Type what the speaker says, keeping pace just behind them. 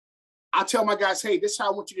I tell my guys, hey, this is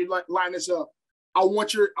how I want you to line this up. I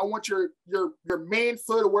want your man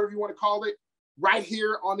foot or whatever you want to call it right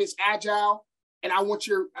here on this agile, and I want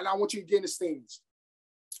you to get in the stance.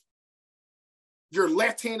 Your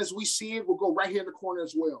left hand, as we see it, will go right here in the corner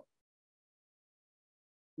as well.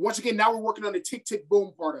 Once again, now we're working on the tick, tick,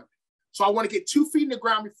 boom part of it. So I want to get 2 feet in the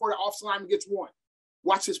ground before the offensive lineman gets 1.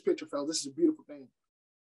 Watch this picture, fellas. This is a beautiful thing.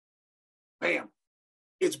 Bam.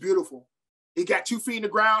 It's beautiful. He got 2 feet in the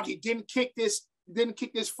ground. He didn't kick this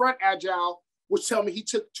front agile, which tell me he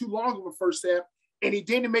took too long of a first step. And he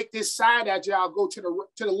didn't make this side agile go to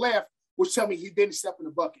the left, which tell me he didn't step in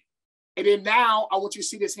the bucket. And then now I want you to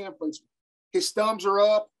see this hand placement. His thumbs are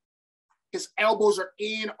up. His elbows are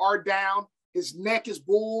in, are down. His neck is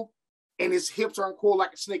bulled, and his hips are uncoiled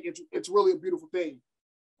like a snake. It's really a beautiful thing.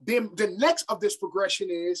 Then the next of this progression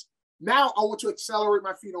is, now I want to accelerate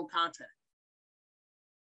my feet on contact.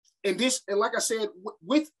 And like I said,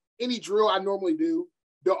 with any drill I normally do,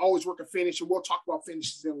 they'll always work a finish, and we'll talk about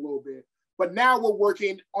finishes in a little bit. But now we're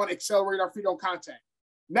working on accelerating our feet on contact.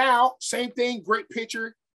 Now, same thing, great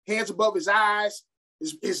picture, hands above his eyes,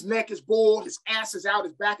 his neck is bulled, his ass is out,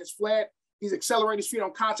 his back is flat. He's accelerating his feet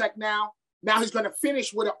on contact now. Now he's going to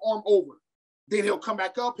finish with an arm over. Then he'll come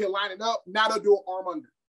back up, he'll line it up. Now they'll do an arm under.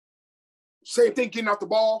 Same thing, getting off the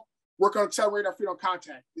ball, work on accelerating our feet on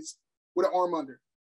contact. It's with an arm under.